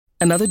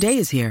Another day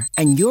is here,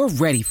 and you're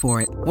ready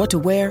for it. What to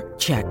wear?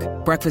 Check.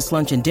 Breakfast,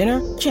 lunch, and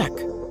dinner? Check.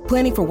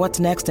 Planning for what's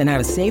next and how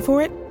to save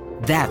for it?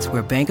 That's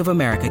where Bank of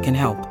America can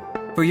help.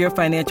 For your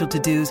financial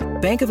to-dos,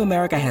 Bank of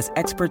America has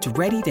experts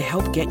ready to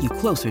help get you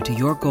closer to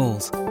your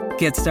goals.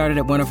 Get started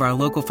at one of our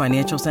local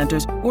financial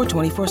centers or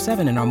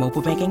 24/7 in our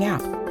mobile banking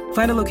app.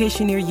 Find a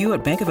location near you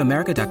at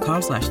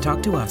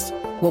bankofamerica.com/talktous.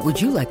 What would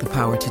you like the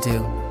power to do?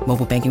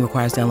 Mobile banking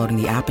requires downloading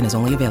the app and is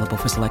only available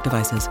for select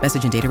devices.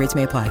 Message and data rates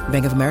may apply.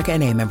 Bank of America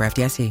N.A., member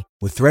FDIC.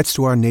 With threats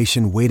to our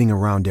nation waiting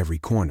around every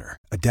corner,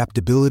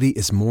 adaptability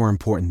is more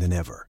important than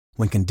ever.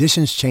 When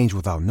conditions change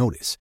without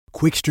notice,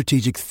 quick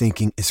strategic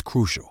thinking is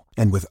crucial.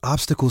 And with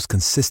obstacles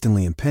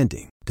consistently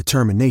impending,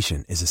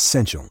 determination is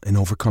essential in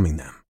overcoming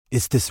them.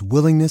 It's this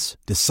willingness,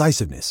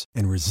 decisiveness,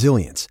 and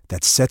resilience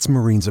that sets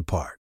Marines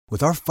apart.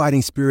 With our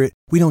fighting spirit,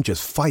 we don't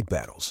just fight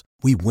battles,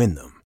 we win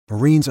them.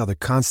 Marines are the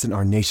constant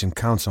our nation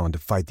counts on to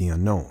fight the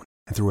unknown.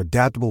 And through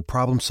adaptable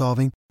problem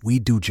solving, we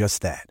do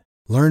just that.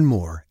 Learn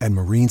more at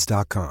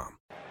marines.com.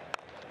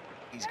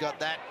 He's got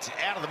that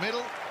out of the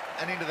middle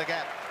and into the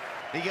gap.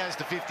 He goes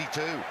to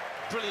 52.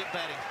 Brilliant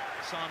batting,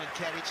 Simon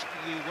Katich.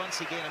 You once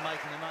again are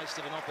making the most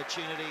of an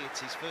opportunity. It's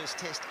his first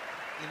test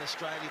in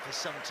Australia for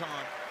some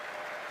time.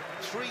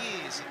 3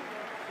 years,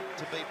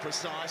 to be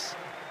precise.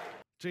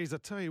 Geez, I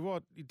tell you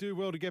what, you do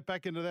well to get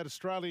back into that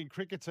Australian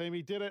cricket team.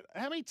 He did it.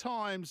 How many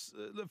times,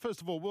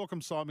 first of all, welcome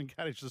Simon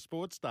Katich to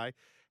Sportsday.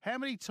 How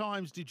many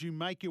times did you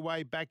make your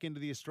way back into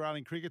the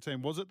Australian cricket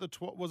team? Was it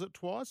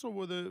twice or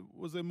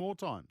was there more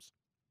times?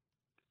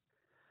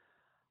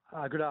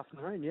 Good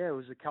afternoon. Yeah, it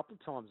was a couple of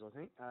times, I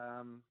think.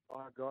 I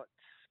got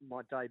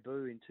my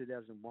debut in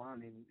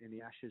 2001 in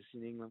the Ashes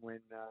in England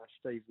when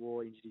Steve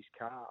Waugh injured his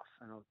calf,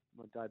 and I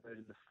debuted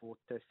in the fourth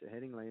test at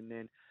Headingley, and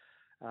then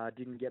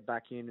didn't get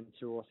back in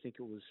until I think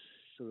it was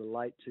sort of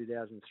late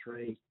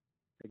 2003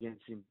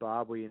 against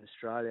Zimbabwe in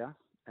Australia.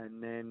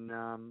 And then,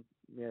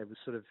 it was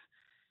sort of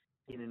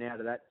in and out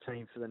of that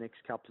team for the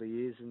next couple of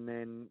years, and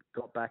then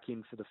got back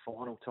in for the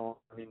final time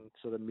in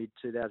sort of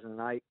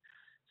mid-2008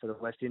 for the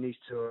West Indies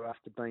tour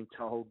after being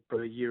told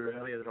a year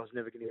earlier that I was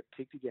never going to get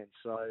picked again.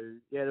 So,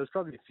 yeah, there was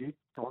probably a few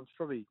times,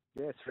 3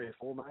 or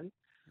 4 maybe.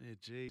 Yeah,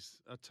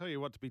 geez. I tell you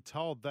what, to be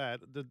told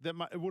that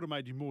it would have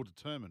made you more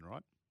determined,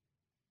 right?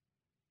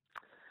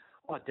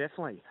 Oh,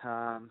 definitely.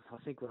 I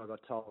think when I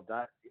got told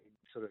that in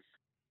sort of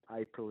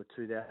April of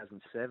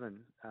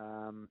 2007,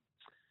 I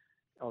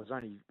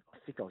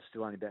think I was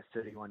still only about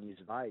 31 years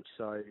of age.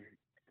 So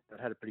I'd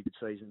had a pretty good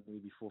season the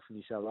year before for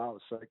New South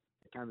Wales. So it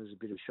came as a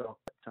bit of a shock.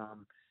 But,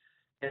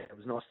 it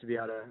was nice to be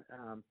able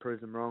to prove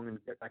them wrong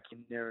and get back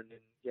in there and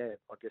then,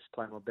 I guess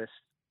play my best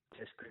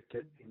test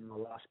cricket in my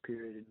last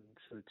period in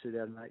sort of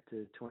 2008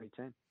 to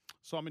 2010.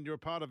 Simon, you're a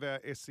part of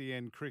our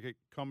SEN cricket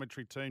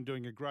commentary team,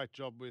 doing a great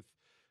job with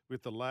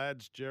the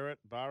lads, Jarrett,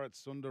 Barrett,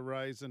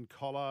 Sundaresan,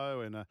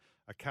 Colo, and a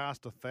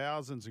cast of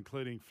thousands,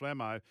 including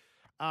Flemo.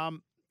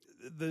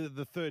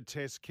 The third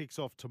test kicks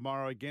off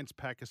tomorrow against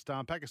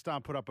Pakistan.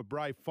 Pakistan put up a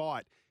brave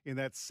fight in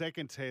that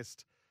second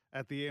test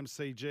at the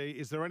MCG.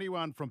 Is there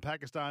anyone from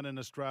Pakistan and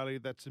Australia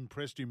that's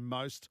impressed you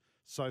most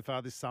so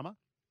far this summer?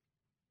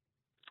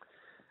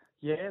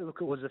 Yeah, look,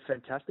 it was a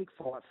fantastic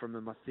fight from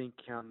them. I think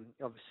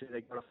obviously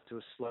they got off to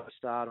a slow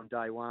start on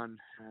day one,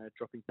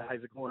 dropping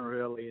David Warner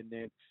early and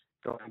then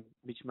dropping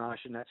Mitch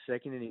Marsh in that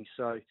second inning.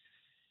 So,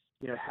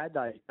 had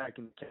they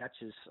taken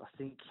catches, I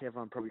think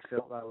everyone probably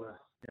felt they were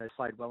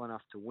played well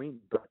enough to win.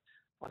 But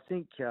I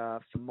think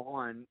for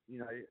mine,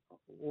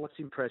 what's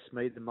impressed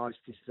me the most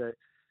is that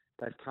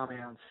they've come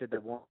out and said they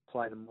want to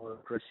play the more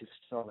aggressive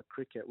style of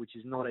cricket, which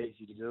is not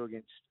easy to do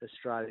against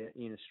Australia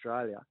in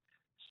Australia.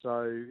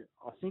 So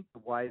I think the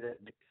way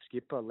that the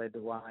skipper led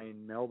the way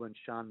in Melbourne,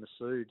 Shan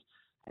Masood,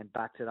 and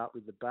backed it up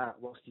with the bat,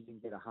 whilst he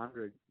didn't get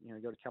 100, he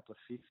got a couple of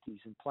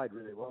 50s and played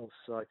really well.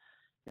 So,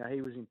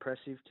 he was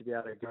impressive to be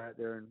able to go out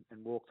there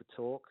and walk the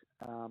talk.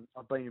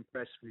 I've been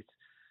impressed with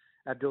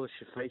Abdullah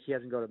Shafiq. He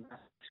hasn't got a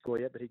massive score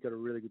yet, but he got a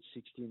really good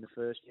 60 in the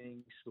first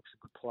innings. Looks a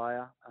good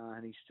player,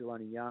 and he's still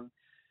only young.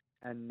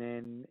 And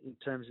then in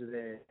terms of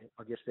their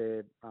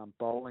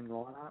bowling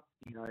lineup,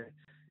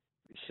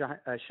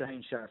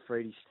 Shaheen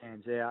Shafridi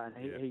stands out,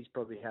 and he's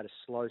probably had a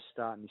slow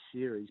start in this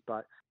series,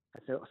 but I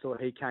thought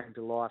he came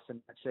to life,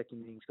 and that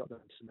second innings got them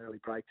some early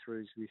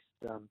breakthroughs with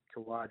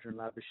Khawaja and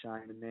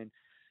Labuschagne, and then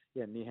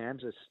Mir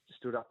Hamza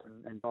stood up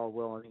and bowled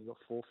well. I think he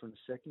got 4 from the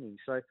second innings.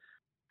 So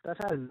they've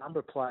had a number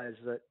of players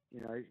that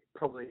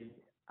probably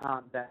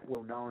aren't that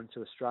well known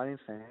to Australian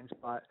fans,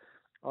 but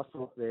I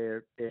thought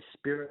their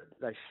spirit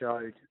they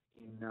showed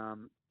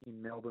in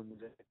Melbourne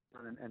was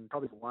excellent, and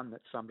probably the one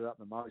that summed it up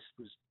the most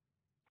was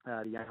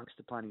the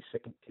youngster playing his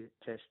second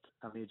test,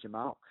 Amir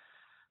Jamal,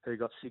 who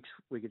got 6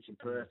 wickets in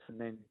Perth and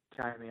then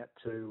came out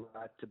to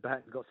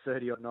bat and got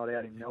 30-odd not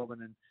out in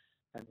Melbourne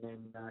and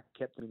then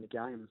kept them in the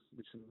game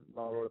with some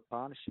lower order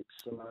partnerships.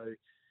 So,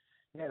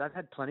 they've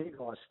had plenty of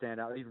guys stand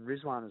out, even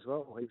Rizwan as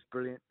well. He was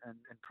brilliant and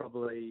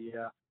probably,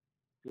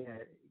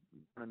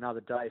 on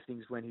another day, if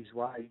things went his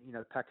way,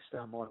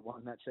 Pakistan might have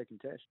won that second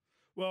test.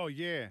 Well,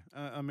 yeah.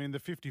 The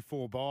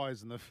 54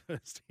 byes in the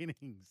first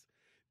innings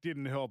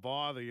didn't help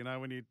either. You know,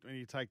 when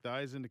you take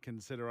those into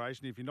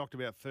consideration, if you knocked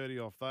about 30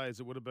 off those,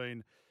 it would have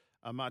been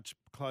a much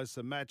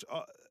closer match.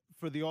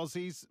 For the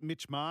Aussies,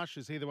 Mitch Marsh,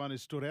 is he the one who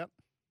stood out?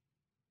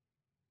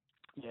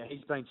 Yeah,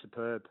 he's been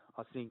superb.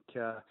 I think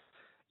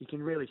you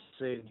can really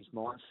see it in his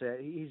mindset.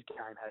 His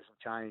game hasn't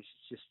changed.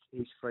 It's just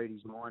he's freed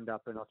his mind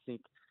up, and I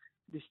think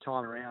this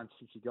time around,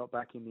 since he got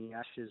back in the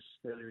Ashes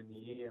earlier in the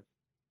year,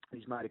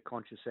 he's made a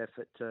conscious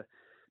effort to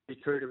be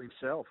true to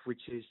himself,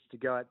 which is to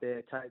go out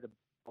there, take the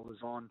bowlers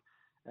on,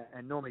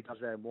 and normally does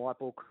that in white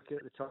ball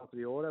cricket at the top of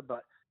the order.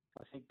 But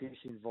I think this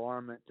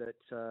environment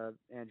that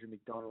Andrew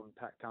McDonald and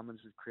Pat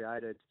Cummins have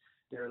created,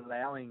 they're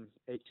allowing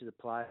each of the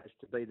players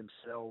to be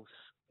themselves,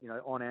 you know,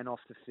 on and off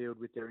the field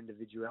with their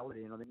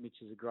individuality. And I think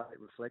Mitch is a great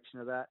reflection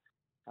of that.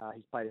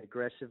 He's played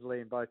aggressively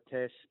in both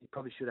tests. He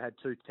probably should have had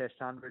 2 test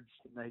hundreds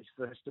in these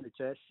first 2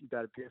 tests. He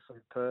batted beautifully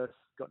in Perth,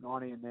 got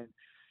 90, and then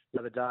the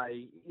other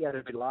day he had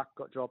a bit of luck,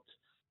 got dropped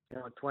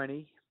on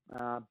 20,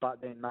 but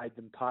then made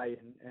them pay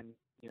and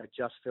you know,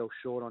 just fell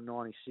short on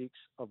 96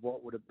 of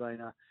what would have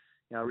been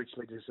a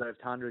richly deserved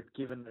 100,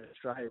 given that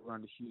Australia were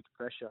under huge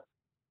pressure.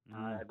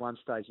 At one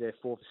stage there,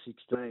 4 for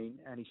 16,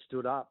 and he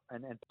stood up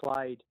and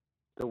played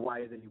the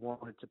way that he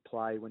wanted to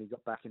play when he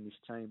got back in this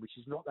team, which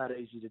is not that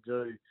easy to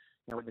do,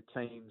 you know, when the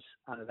team's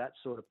under that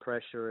sort of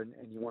pressure and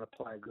you want to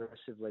play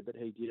aggressively, but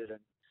he did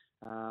it,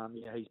 and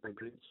he's been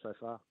brilliant so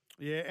far.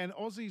 Yeah, and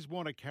Aussies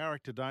want a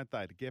character, don't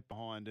they, to get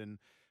behind, and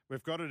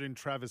we've got it in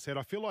Travis Head.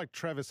 I feel like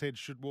Travis Head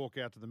should walk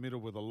out to the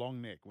middle with a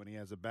long neck when he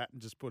has a bat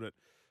and just put it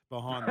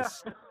behind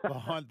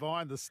the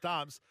behind the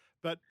stumps.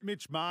 But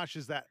Mitch Marsh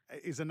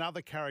is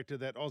another character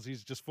that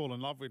Aussies just fall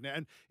in love with now.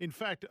 And in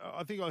fact,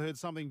 I think I heard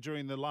something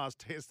during the last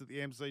test at the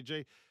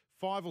MCG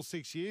 5 or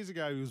 6 years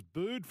ago. He was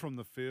booed from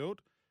the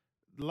field.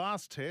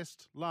 Last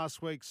test,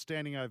 last week,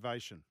 standing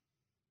ovation.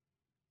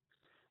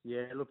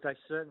 Yeah, look, they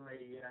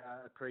certainly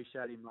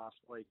appreciate him last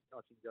week. I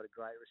think he got a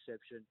great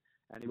reception,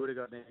 and he would have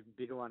got an even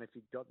bigger one if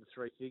he'd got the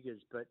 3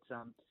 figures. But,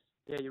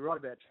 you're right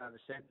about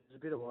Travis Head. There's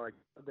a bit of worry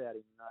about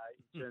him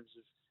in terms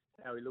of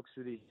how he looks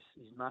with his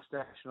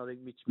moustache, and I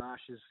think Mitch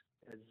Marsh is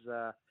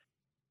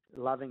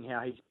loving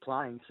how he's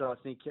playing. So I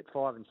think at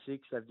 5 and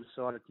 6, they've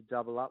decided to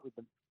double up with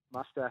the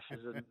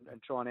moustaches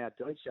and try and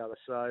outdo each other.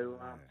 So,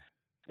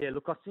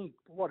 look, I think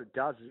what it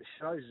does is it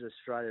shows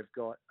Australia have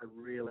got a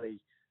really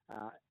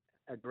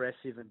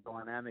aggressive and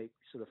dynamic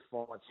sort of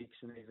 5, 6,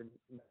 and even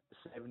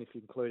 7 if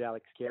you include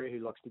Alex Carey, who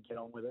likes to get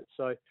on with it.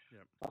 So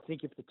I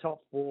think if the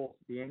top 4,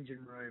 the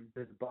engine room,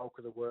 do the bulk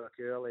of the work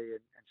early and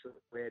sort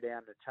of wear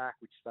down the attack,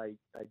 which they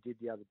did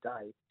the other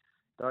day,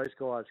 those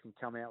guys can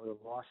come out with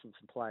a licence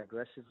and play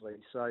aggressively.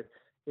 So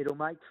it'll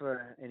make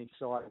for an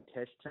exciting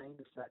test team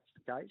if that's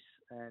the case.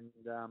 And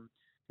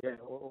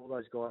all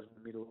those guys in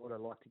the middle order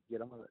like to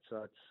get on with it.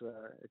 So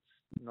it's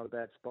not a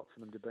bad spot for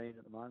them to be in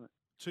at the moment.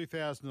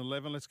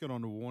 2011, let's get on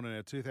to Warner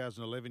now.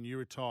 2011, you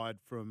retired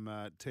from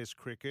Test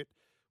cricket.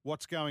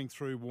 What's going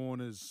through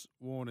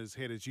Warner's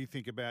head as you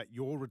think about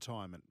your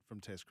retirement from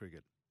Test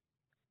cricket?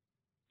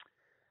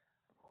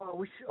 I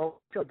wish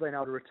I'd been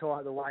able to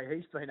retire the way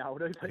he's been able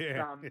to, but it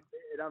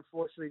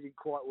unfortunately didn't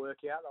quite work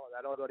out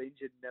like that. I got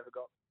injured and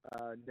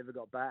never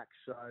got back.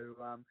 So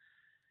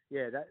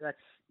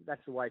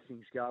that's the way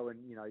things go, and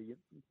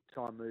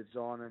time moves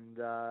on, and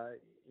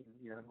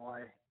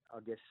my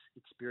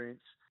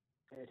experience.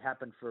 It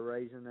happened for a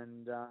reason,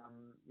 and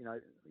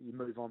you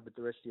move on with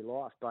the rest of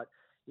your life. But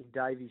in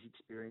Davey's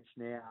experience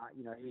now,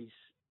 he's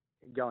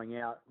going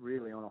out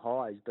really on a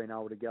high. He's been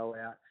able to go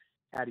out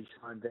at his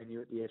home venue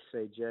at the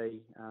SCG,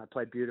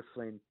 played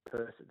beautifully in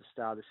Perth at the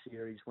start of the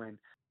series when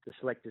the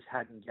selectors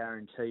hadn't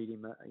guaranteed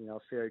him a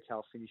fairy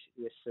tale finish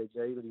at the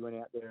SCG, but he went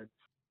out there and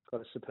got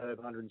a superb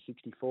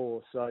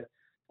 164. So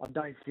I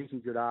don't think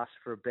he could ask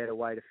for a better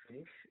way to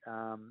finish.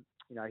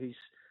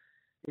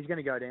 He's going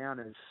to go down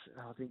as,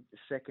 I think, the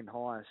second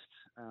highest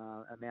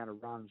amount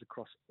of runs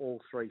across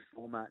all 3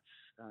 formats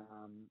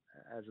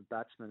as a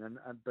batsman.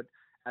 But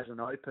as an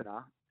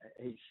opener,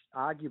 he's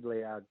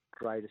arguably our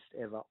greatest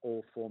ever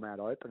all-format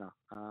opener,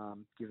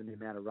 given the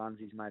amount of runs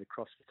he's made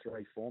across the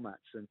 3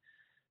 formats. And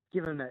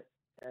given that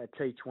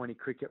T20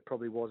 cricket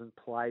probably wasn't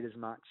played as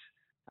much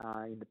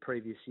in the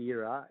previous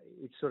era,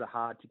 it's sort of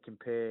hard to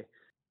compare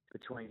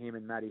between him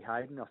and Matty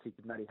Hayden. I think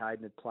if Matty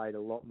Hayden had played a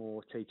lot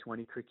more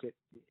T20 cricket,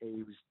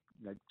 he was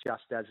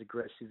just as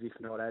aggressive, if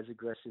not as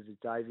aggressive as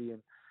Davey,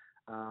 and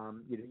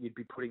you'd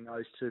be putting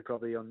those 2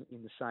 probably in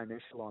the same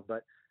echelon.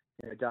 But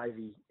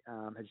Davey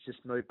has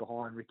just moved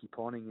behind Ricky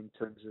Ponting in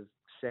terms of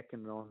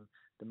second on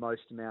the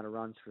most amount of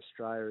runs for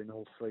Australia in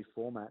all 3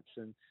 formats,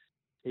 and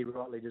he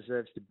rightly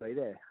deserves to be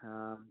there.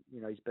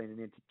 He's been an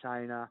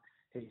entertainer.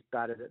 He's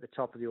batted at the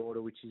top of the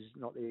order, which is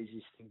not the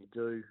easiest thing to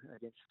do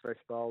against fresh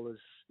bowlers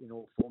in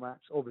all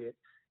formats, albeit,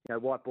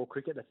 white ball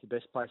cricket, that's the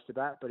best place to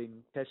bat. But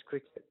in Test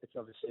cricket, it's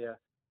obviously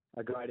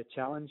a greater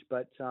challenge.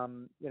 But,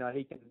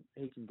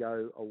 he can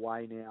go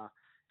away now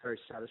very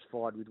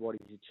satisfied with what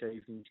he's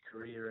achieved in his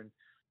career and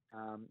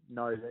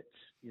know that,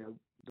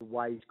 the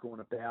way he's gone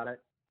about it.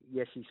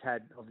 Yes, he's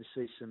had,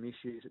 obviously, some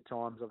issues at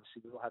times.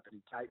 Obviously, what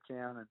happened in Cape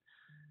Town. And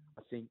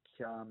I think,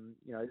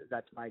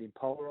 that's made him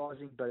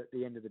polarising. But at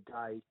the end of the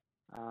day,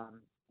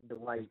 the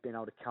way he's been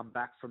able to come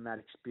back from that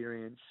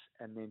experience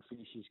and then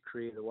finish his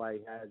career the way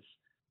he has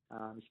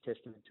is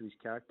testament to his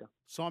character.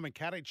 Simon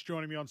Katich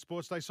joining me on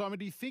Sportsday. Simon,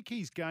 do you think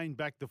he's gained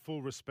back the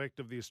full respect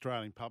of the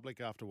Australian public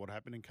after what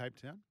happened in Cape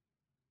Town?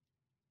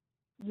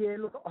 Yeah,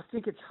 look, I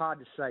think it's hard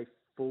to say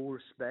full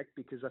respect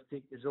because I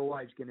think there's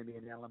always going to be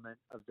an element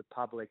of the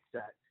public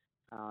that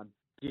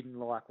didn't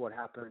like what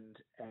happened,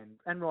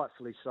 and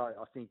rightfully so.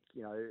 I think,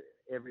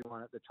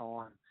 everyone at the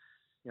time,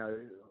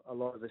 a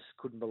lot of us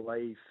couldn't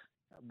believe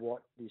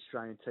what the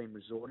Australian team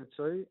resorted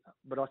to.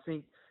 But I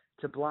think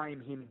to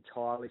blame him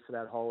entirely for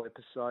that whole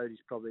episode is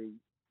probably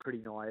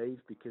pretty naive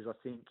because I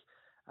think,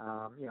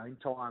 in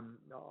time,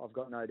 I've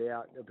got no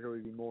doubt there'll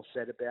probably be more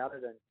said about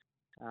it. And,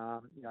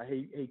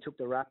 he took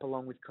the rap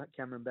along with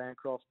Cameron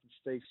Bancroft and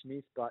Steve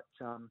Smith, but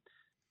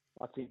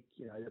I think,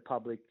 the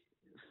public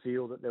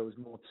feel that there was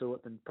more to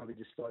it than probably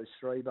just those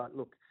three. But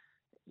look,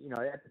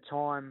 at the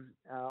time,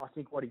 I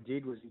think what he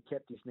did was he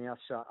kept his mouth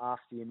shut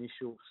after the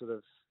initial sort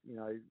of,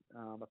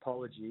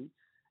 apology,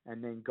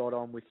 and then got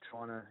on with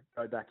trying to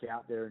go back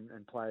out there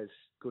and play as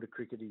good a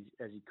cricket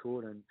as he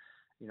could. And,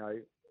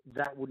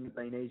 that wouldn't have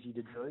been easy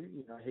to do.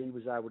 He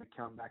was able to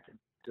come back and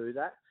do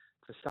that.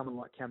 For someone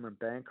like Cameron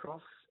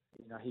Bancroft,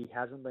 he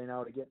hasn't been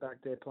able to get back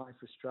there playing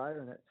for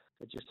Australia, and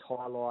it just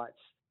highlights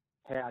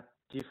how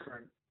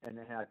different and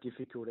how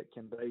difficult it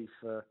can be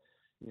for,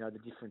 the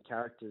different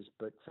characters.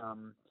 But,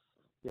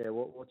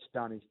 what's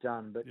done is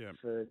done. But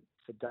for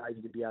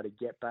Davey to be able to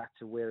get back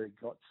to where he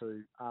got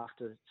to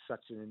after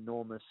such an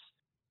enormous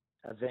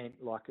event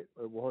like it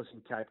was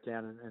in Cape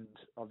Town and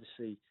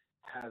obviously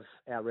have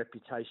our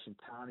reputation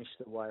tarnished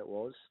the way it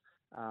was,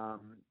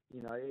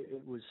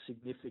 it was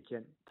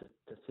significant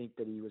to think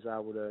that he was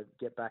able to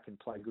get back and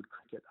play good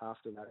cricket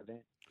after that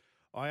event.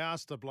 I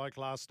asked a bloke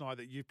last night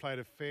that you played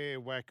a fair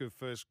whack of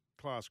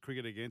first-class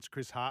cricket against,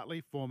 Chris Hartley,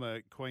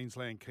 former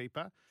Queensland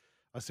keeper.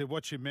 I said,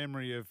 what's your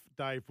memory of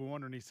Dave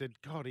Warner? And he said,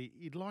 God,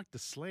 he'd like to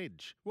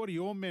sledge. What are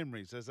your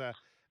memories as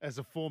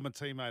a former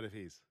teammate of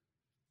his?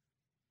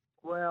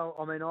 Well,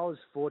 I mean, I was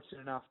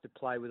fortunate enough to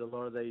play with a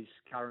lot of these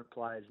current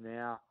players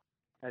now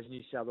as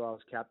New South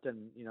Wales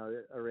captain,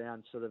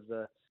 around sort of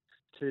the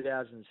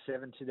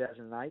 2007,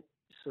 2008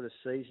 sort of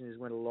season is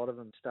when a lot of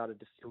them started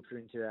to filter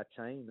into our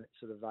team at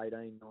sort of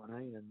 18,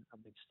 19. And I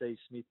mean, Steve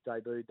Smith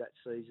debuted that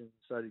season.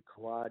 So did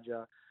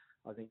Kawaja.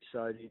 I think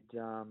so did,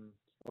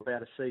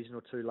 about a season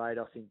or two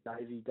later, I think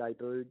Davey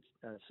debuted.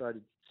 So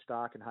did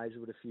Stark and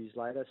Hazelwood a few years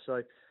later.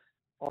 So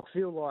I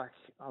feel like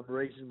I'm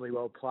reasonably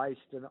well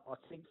placed. And I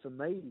think for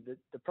me,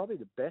 probably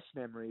the best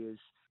memory is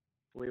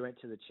we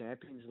went to the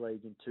Champions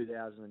League in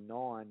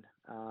 2009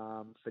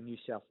 for New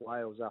South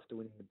Wales after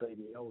winning the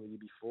BBL the year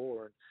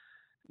before. And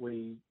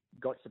we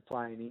got to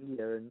play in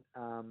India. And,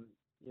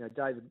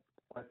 David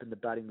opened the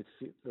batting with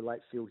the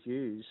late Phil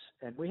Hughes.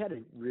 And we had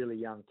a really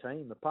young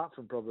team, apart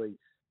from probably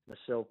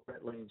myself,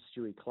 Brett Lee and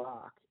Stewie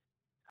Clark.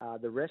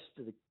 The rest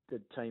of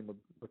the team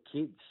were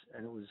kids.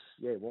 And it was,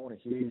 Warner,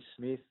 Hughes,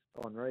 Smith,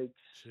 Enrique,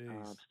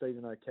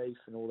 Stephen O'Keefe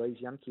and all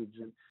these young kids.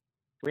 And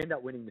we ended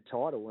up winning the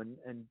title.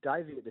 And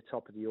Davey at the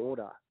top of the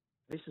order,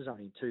 this was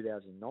only in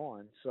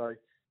 2009. So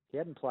he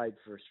hadn't played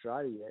for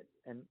Australia yet.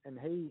 And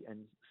he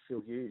and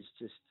Phil Hughes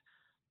just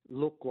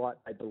looked like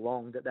they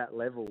belonged at that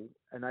level.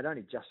 And they'd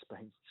only just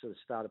been sort of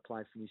started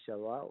playing for New South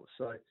Wales.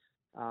 So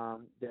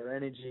their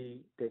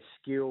energy, their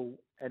skill,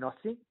 and I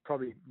think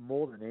probably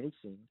more than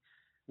anything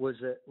was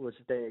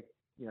their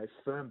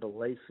firm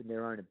belief in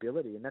their own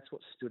ability, and that's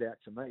what stood out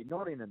to me.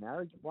 Not in an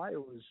arrogant way.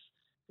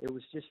 It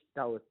was just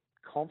they were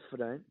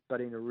confident, but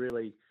in a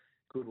really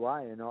good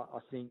way. And I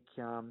think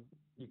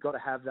you've got to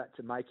have that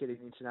to make it at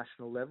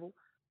international level,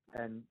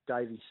 and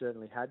Davey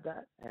certainly had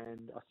that.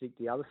 And I think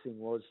the other thing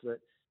that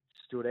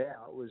stood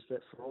out was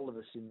that for all of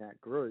us in that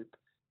group,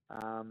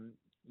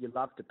 you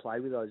love to play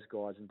with those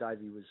guys, and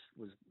Davey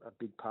was a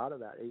big part of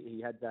that.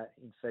 He had that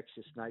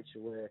infectious nature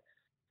where,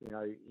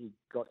 he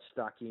got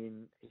stuck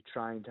in, he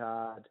trained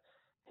hard,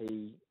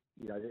 the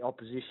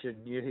opposition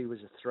knew he was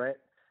a threat,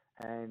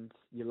 and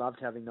you loved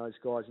having those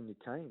guys in your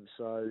team.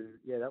 So,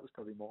 that was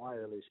probably my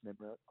earliest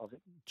memory of it.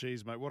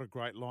 Geez, mate, what a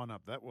great lineup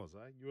that was,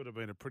 eh? You would have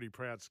been a pretty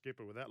proud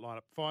skipper with that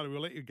lineup. Finally,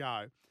 we'll let you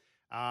go.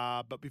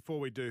 But before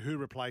we do, who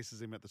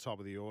replaces him at the top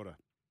of the order?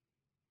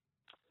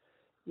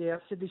 Yeah,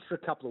 I've said this for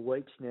a couple of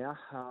weeks now.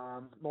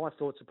 My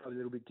thoughts are probably a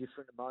little bit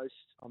different to most.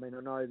 I mean,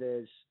 I know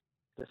there's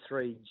the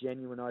three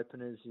genuine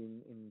openers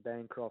in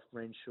Bancroft,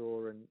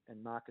 Renshaw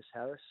and Marcus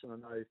Harris, and I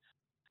know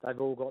they've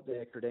all got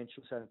their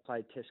credentials, haven't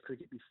played Test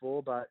cricket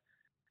before, but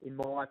in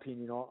my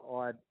opinion,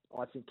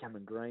 I think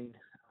Cameron Green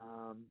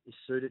is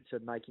suited to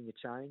making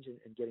a change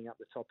and getting up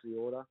the top of the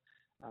order.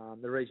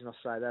 The reason I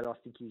say that, I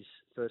think his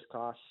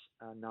first-class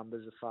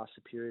numbers are far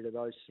superior to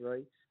those three.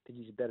 I think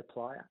he's a better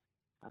player.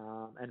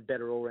 And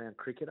better all-round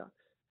cricketer.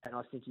 And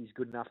I think he's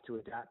good enough to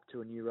adapt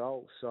to a new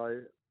role.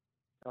 So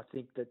I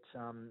think that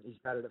he's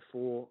batted at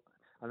 4.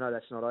 I know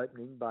that's not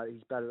opening, but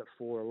he's batted at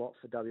 4 a lot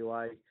for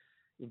WA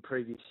in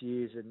previous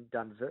years and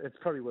it's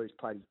probably where he's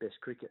played his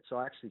best cricket. So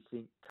I actually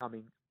think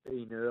coming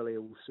in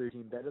earlier will suit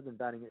him better than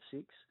batting at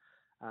 6.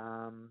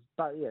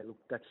 But yeah, look,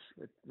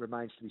 it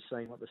remains to be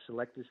seen what the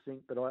selectors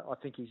think. But I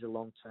think he's a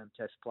long-term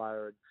Test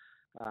player,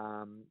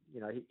 and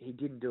he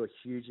didn't do a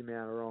huge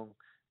amount wrong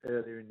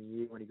earlier in the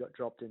year when he got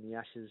dropped in the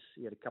Ashes.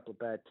 He had a couple of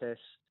bad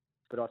tests,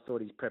 but I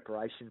thought his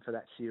preparation for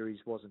that series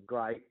wasn't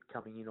great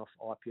coming in off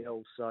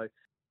IPL. So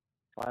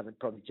I haven't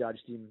probably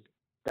judged him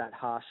that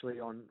harshly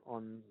on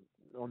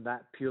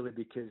that purely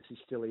because he's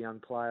still a young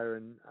player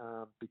and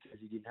because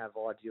he didn't have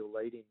ideal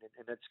leading.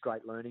 And that's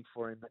great learning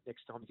for him. That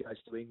next time he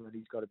goes to England,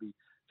 he's got to be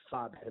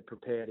far better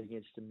prepared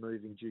against a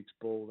moving Duke's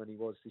ball than he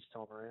was this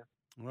time around.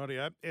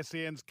 Rightio.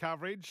 SEN's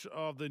coverage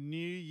of the New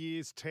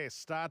Year's Test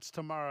starts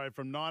tomorrow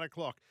from 9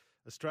 o'clock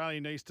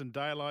Australian Eastern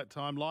Daylight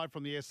Time, live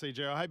from the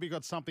SCG. I hope you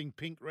got something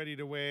pink ready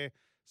to wear,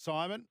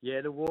 Simon.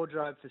 Yeah, the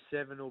wardrobe for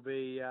 7 will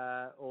be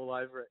all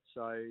over it.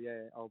 So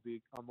yeah,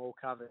 I'm all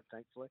covered,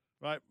 thankfully.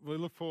 Right, we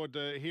look forward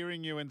to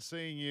hearing you and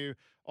seeing you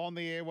on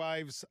the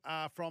airwaves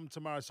from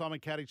tomorrow. Simon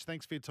Katich,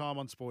 thanks for your time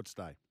on Sports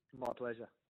Day. My pleasure.